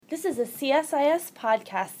This is a CSIS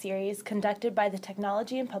podcast series conducted by the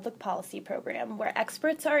Technology and Public Policy Program, where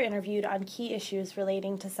experts are interviewed on key issues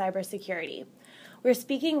relating to cybersecurity. We're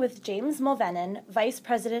speaking with James Mulvenon, Vice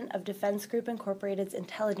President of Defense Group Incorporated's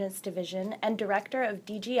Intelligence Division and Director of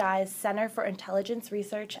DGI's Center for Intelligence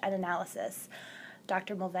Research and Analysis.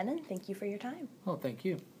 Dr. Mulvenon, thank you for your time. Oh, thank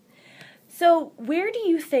you. So, where do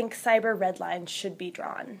you think cyber red lines should be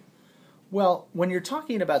drawn? Well, when you're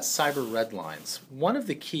talking about cyber red lines, one of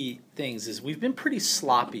the key things is we've been pretty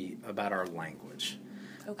sloppy about our language.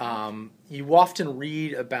 Okay. You often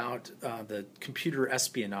read about the computer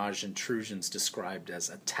espionage intrusions described as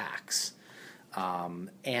attacks.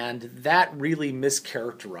 And that really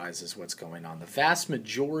mischaracterizes what's going on. The vast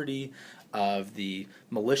majority of the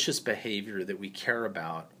malicious behavior that we care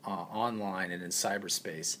about online and in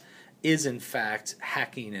cyberspace is in fact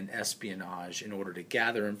hacking and espionage in order to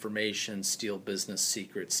gather information, steal business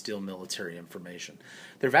secrets, steal military information.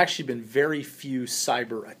 There have actually been very few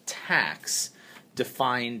cyber attacks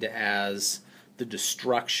defined as the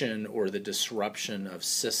destruction or the disruption of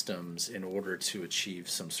systems in order to achieve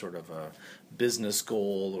some sort of a business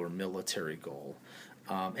goal or military goal.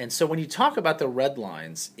 And so when you talk about the red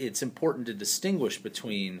lines, it's important to distinguish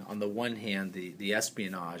between, on the one hand, the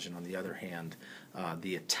espionage, and on the other hand,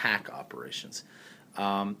 the attack operations.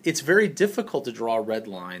 It's very difficult to draw red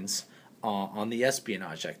lines on the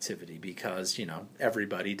espionage activity because,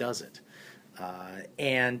 everybody does it.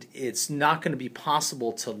 And it's not going to be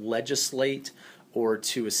possible to legislate or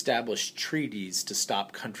to establish treaties to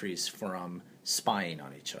stop countries from spying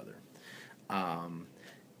on each other.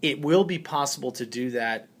 It will be possible to do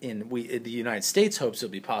that the United States hopes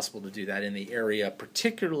it'll be possible to do that in the area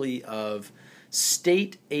particularly of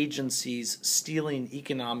state agencies stealing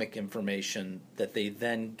economic information that they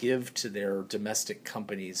then give to their domestic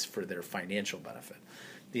companies for their financial benefit.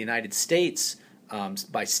 The United States,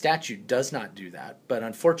 by statute, does not do that, but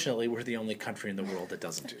unfortunately we're the only country in the world that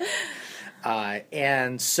doesn't do that.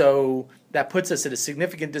 And so that puts us at a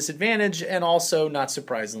significant disadvantage, and also, not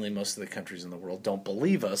surprisingly, most of the countries in the world don't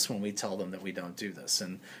believe us when we tell them that we don't do this.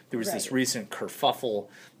 And there was this recent kerfuffle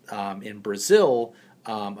in Brazil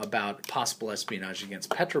about possible espionage against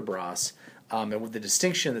Petrobras, and the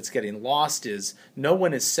distinction that's getting lost is no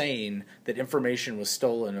one is saying that information was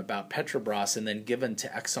stolen about Petrobras and then given to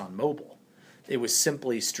ExxonMobil. It was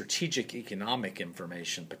simply strategic economic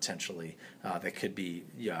information, potentially, that could be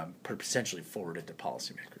potentially forwarded to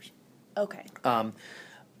policymakers. Okay.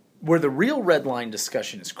 Where the real red line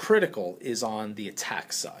discussion is critical is on the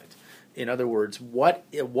attack side. In other words, what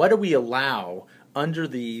do we allow under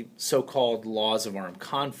the so-called laws of armed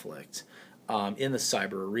conflict in the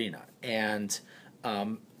cyber arena? And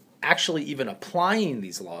actually even applying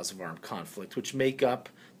these laws of armed conflict, which make up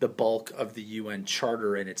the bulk of the UN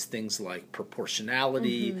Charter, and it's things like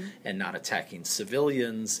proportionality and not attacking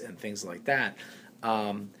civilians and things like that.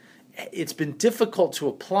 It's been difficult to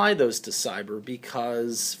apply those to cyber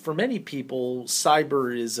because for many people,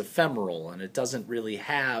 cyber is ephemeral and it doesn't really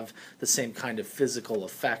have the same kind of physical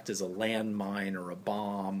effect as a landmine or a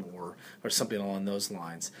bomb or something along those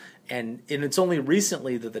lines. And it's only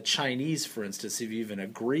recently that the Chinese, for instance, have even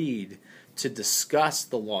agreed to discuss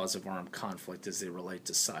the laws of armed conflict as they relate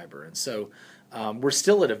to cyber. And so we're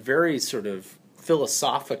still at a very sort of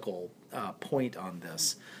philosophical point on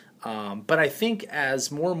this. But I think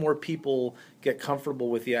as more and more people get comfortable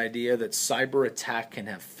with the idea that cyber attack can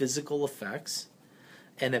have physical effects,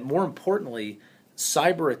 and that more importantly,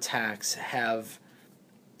 cyber attacks have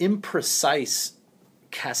imprecise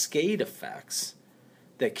cascade effects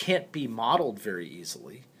that can't be modeled very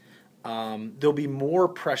easily, there'll be more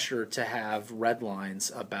pressure to have red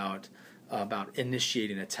lines about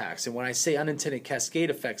initiating attacks. And when I say unintended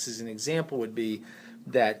cascade effects, as an example would be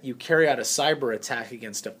that you carry out a cyber attack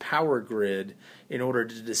against a power grid in order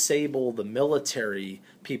to disable the military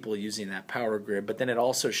people using that power grid, but then it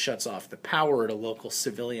also shuts off the power at a local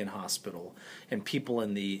civilian hospital, and people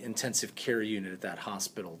in the intensive care unit at that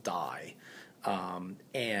hospital die.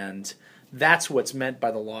 And that's what's meant by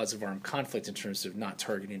the laws of armed conflict in terms of not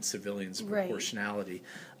targeting civilians and proportionality.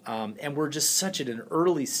 And we're just such at an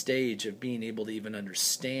early stage of being able to even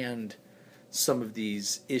understand some of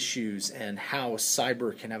these issues and how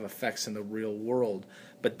cyber can have effects in the real world.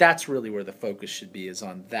 But that's really where the focus should be, is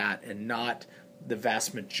on that and not the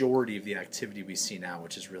vast majority of the activity we see now,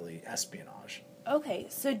 which is really espionage. Okay,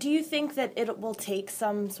 so do you think that it will take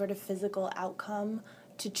some sort of physical outcome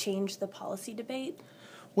to change the policy debate?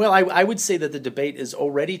 Well, I would say that the debate is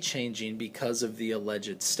already changing because of the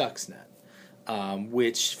alleged Stuxnet.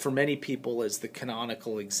 which for many people is the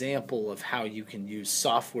canonical example of how you can use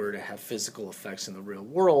software to have physical effects in the real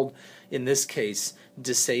world, in this case,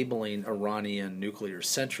 disabling Iranian nuclear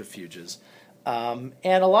centrifuges. And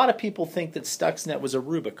a lot of people think that Stuxnet was a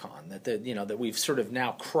Rubicon, that we've sort of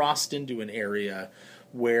now crossed into an area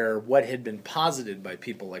where what had been posited by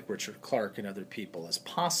people like Richard Clarke and other people as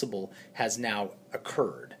possible has now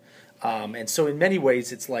occurred. And so in many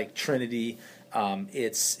ways it's like Trinity.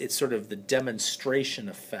 It's sort of the demonstration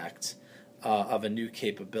effect of a new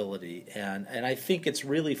capability, and I think it's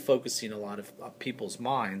really focusing a lot of people's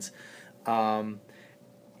minds. But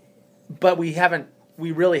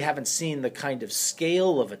we really haven't seen the kind of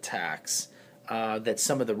scale of attacks that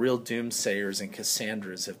some of the real doomsayers and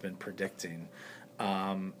Cassandras have been predicting.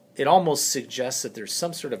 It almost suggests that there's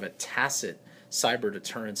some sort of a tacit cyber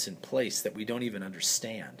deterrence in place that we don't even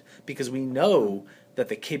understand, because we know that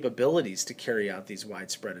the capabilities to carry out these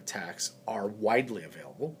widespread attacks are widely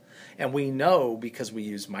available, and we know, because we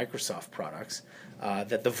use Microsoft products,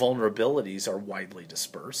 that the vulnerabilities are widely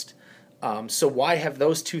dispersed. So why have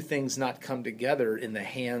those two things not come together in the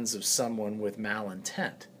hands of someone with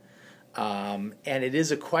malintent? And it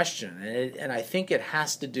is a question, and I think it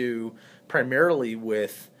has to do primarily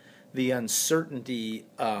with the uncertainty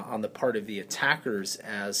on the part of the attackers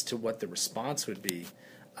as to what the response would be.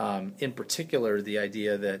 In particular, the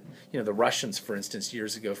idea that the Russians, for instance,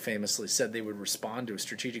 years ago famously said they would respond to a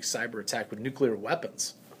strategic cyber attack with nuclear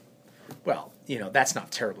weapons. Well, that's not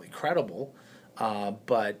terribly credible,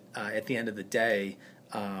 but at the end of the day,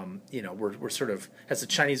 we're sort of, as the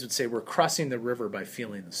Chinese would say, we're crossing the river by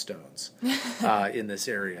feeling the stones in this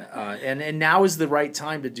area. And now is the right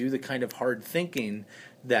time to do the kind of hard thinking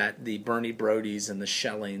that the Bernie Brodys and the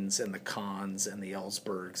Schellings and the Kahns and the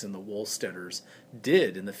Ellsbergs and the Wohlstetters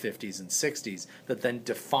did in the 50s and 60s, that then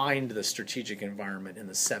defined the strategic environment in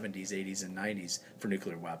the 70s, 80s, and 90s for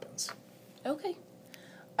nuclear weapons. Okay.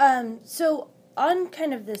 So on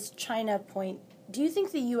kind of this China point, do you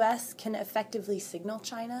think the U.S. can effectively signal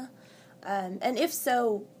China? And if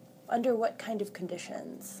so, under what kind of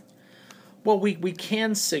conditions? Well, we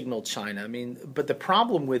can signal China. But the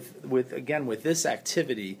problem with this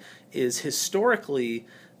activity is historically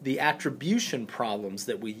the attribution problems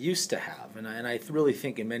that we used to have, and I really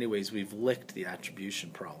think in many ways we've licked the attribution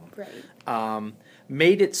problem. Right.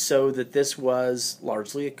 Made it so that this was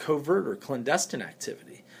largely a covert or clandestine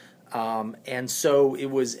activity, and so it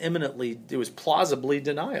was plausibly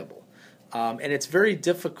deniable, and it's very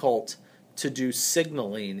difficult to do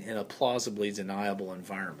signaling in a plausibly deniable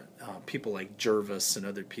environment. People like Jervis and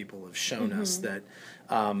other people have shown us that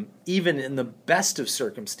even in the best of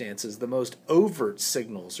circumstances, the most overt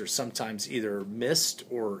signals are sometimes either missed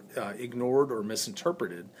or ignored or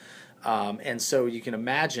misinterpreted. And so you can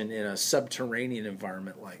imagine in a subterranean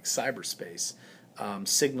environment like cyberspace,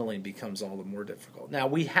 signaling becomes all the more difficult. Now,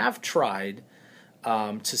 we have tried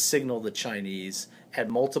to signal the Chinese at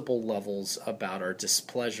multiple levels about our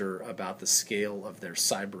displeasure about the scale of their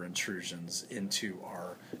cyber intrusions into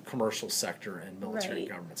our commercial sector and military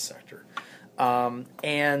government sector.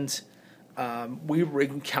 And we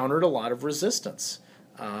encountered a lot of resistance.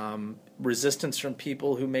 Resistance from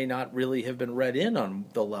people who may not really have been read in on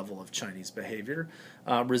the level of Chinese behavior.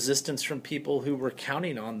 Resistance from people who were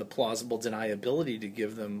counting on the plausible deniability to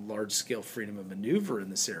give them large-scale freedom of maneuver in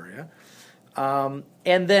this area. And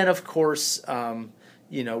then, of course,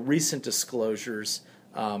 recent disclosures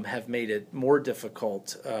have made it more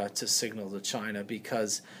difficult to signal to China,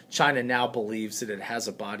 because China now believes that it has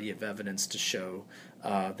a body of evidence to show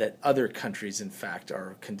that other countries, in fact,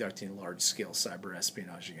 are conducting large-scale cyber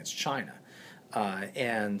espionage against China.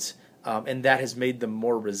 And that has made them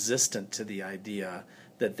more resistant to the idea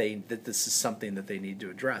that this is something that they need to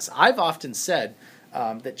address. I've often said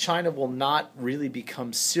that China will not really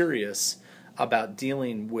become serious about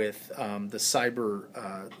dealing with the cyber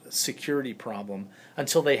security problem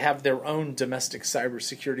until they have their own domestic cyber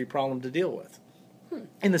security problem to deal with.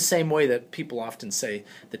 In the same way that people often say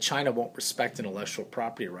that China won't respect intellectual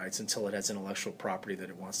property rights until it has intellectual property that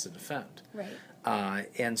it wants to defend. Right.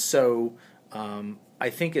 And so I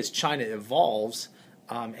think as China evolves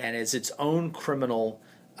and as its own criminal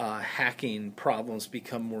hacking problems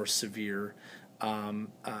become more severe,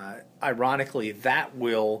 ironically, that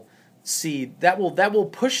will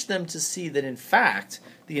push them to see that, in fact,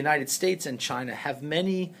 the United States and China have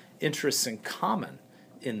many interests in common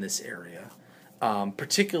in this area,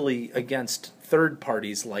 particularly against third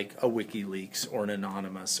parties like a WikiLeaks or an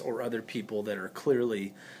Anonymous or other people that are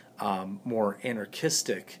clearly more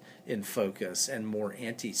anarchistic in focus and more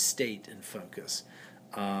anti-state in focus.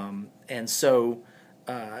 And so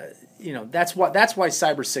that's why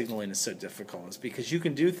cyber signaling is so difficult, is because you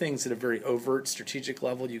can do things at a very overt strategic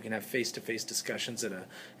level. You can have face-to-face discussions at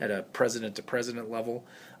a president-to-president level,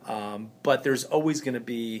 but there's always going to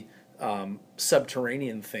be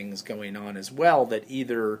subterranean things going on as well that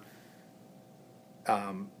either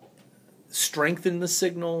strengthen the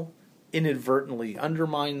signal, inadvertently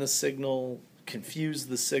undermine the signal, confuse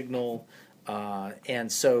the signal.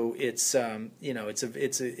 And so it's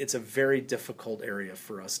a very difficult area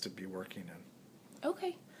for us to be working in.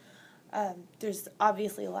 Okay. There's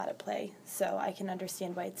obviously a lot at play, so I can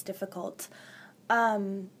understand why it's difficult.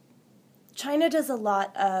 China does a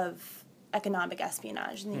lot of economic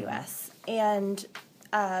espionage in the U.S., and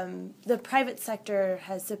the private sector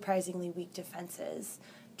has surprisingly weak defenses.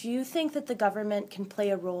 Do you think that the government can play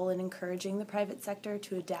a role in encouraging the private sector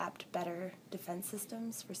to adapt better defense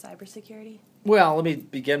systems for cybersecurity? Well, let me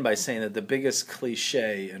begin by saying that the biggest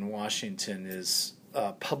cliche in Washington is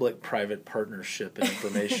public-private partnership and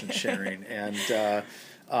information sharing, and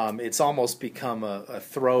it's almost become a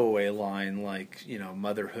throwaway line, like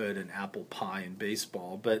motherhood and apple pie in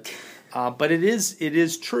baseball. But it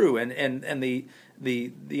is true, and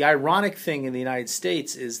the ironic thing in the United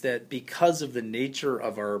States is that because of the nature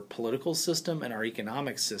of our political system and our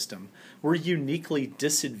economic system, we're uniquely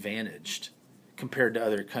disadvantaged compared to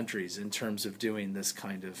other countries in terms of doing this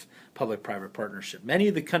kind of public-private partnership. Many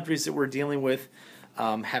of the countries that we're dealing with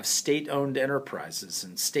have state-owned enterprises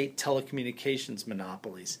and state telecommunications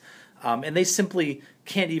monopolies, and they simply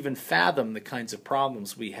can't even fathom the kinds of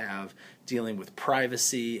problems we have dealing with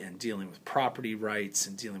privacy and dealing with property rights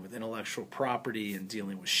and dealing with intellectual property and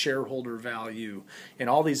dealing with shareholder value and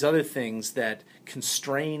all these other things that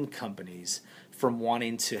constrain companies from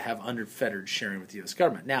wanting to have unfettered sharing with the U.S.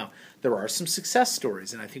 government. Now, there are some success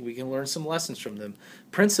stories, and I think we can learn some lessons from them.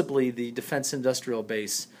 Principally, the Defense Industrial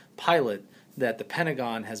Base pilot that the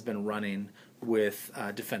Pentagon has been running with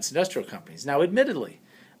defense industrial companies. Now, admittedly,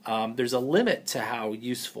 there's a limit to how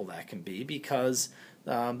useful that can be because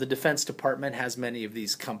the Defense Department has many of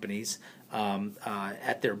these companies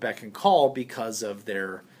at their beck and call because of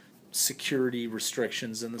their security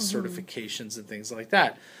restrictions and the certifications and things like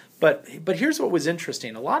that. But here's what was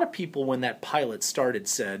interesting. A lot of people, when that pilot started,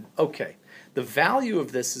 said, okay, the value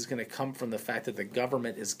of this is going to come from the fact that the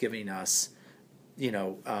government is giving us,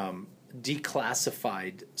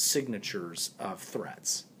 declassified signatures of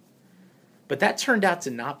threats. But that turned out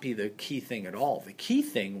to not be the key thing at all. The key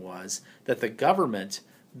thing was that the government,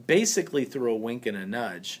 basically through a wink and a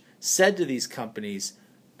nudge, said to these companies,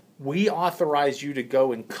 we authorize you to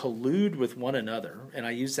go and collude with one another, and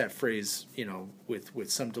I use that phrase,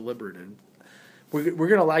 with some deliberateness. We're going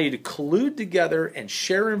to allow you to collude together and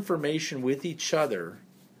share information with each other,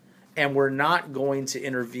 and we're not going to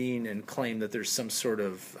intervene and claim that there's some sort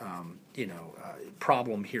of,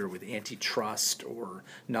 problem here with antitrust or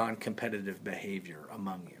non-competitive behavior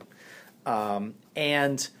among you.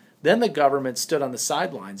 And then the government stood on the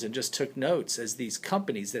sidelines and just took notes as these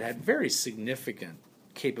companies that had very significant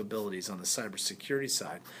capabilities on the cybersecurity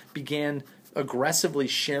side began aggressively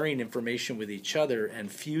sharing information with each other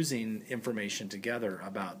and fusing information together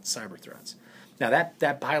about cyber threats. Now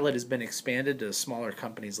that pilot has been expanded to smaller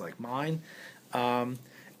companies like mine,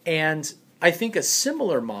 and I think a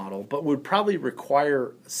similar model, but would probably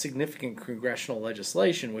require significant congressional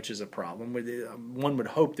legislation, which is a problem. One would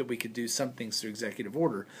hope that we could do some things through executive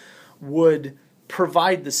order, would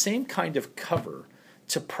provide the same kind of cover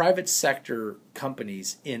to private sector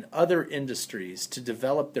companies in other industries to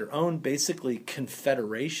develop their own, basically,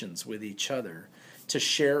 confederations with each other to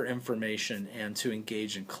share information and to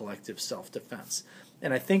engage in collective self-defense.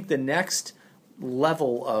 And I think the next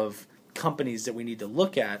level of companies that we need to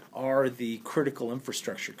look at are the critical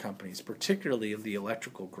infrastructure companies, particularly of the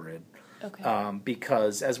electrical grid. Okay.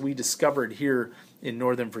 Because as we discovered here in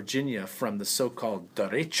Northern Virginia from the so-called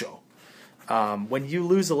derecho, when you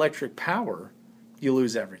lose electric power, you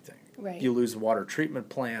lose everything. Right. You lose water treatment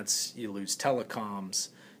plants, you lose telecoms,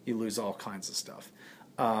 you lose all kinds of stuff.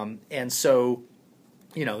 And so,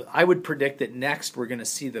 I would predict that next we're going to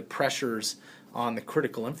see the pressures on the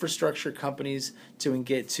critical infrastructure companies to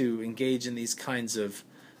engage in these kinds of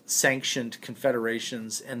sanctioned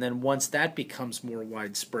confederations, and then once that becomes more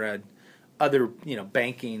widespread, other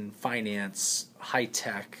banking, finance, high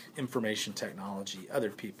tech, information technology, other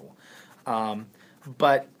people.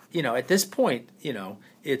 But at this point,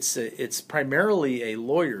 it's primarily a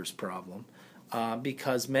lawyer's problem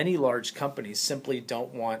because many large companies simply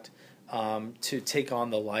don't want to take on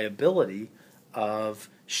the liability of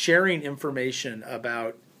sharing information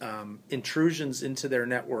about intrusions into their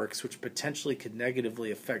networks, which potentially could negatively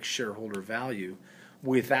affect shareholder value,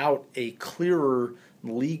 without a clearer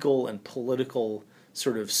legal and political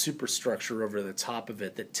sort of superstructure over the top of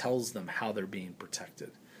it that tells them how they're being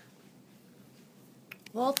protected.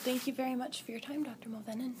 Well, thank you very much for your time, Dr.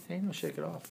 Mulvenon. Hey, no, shake it off.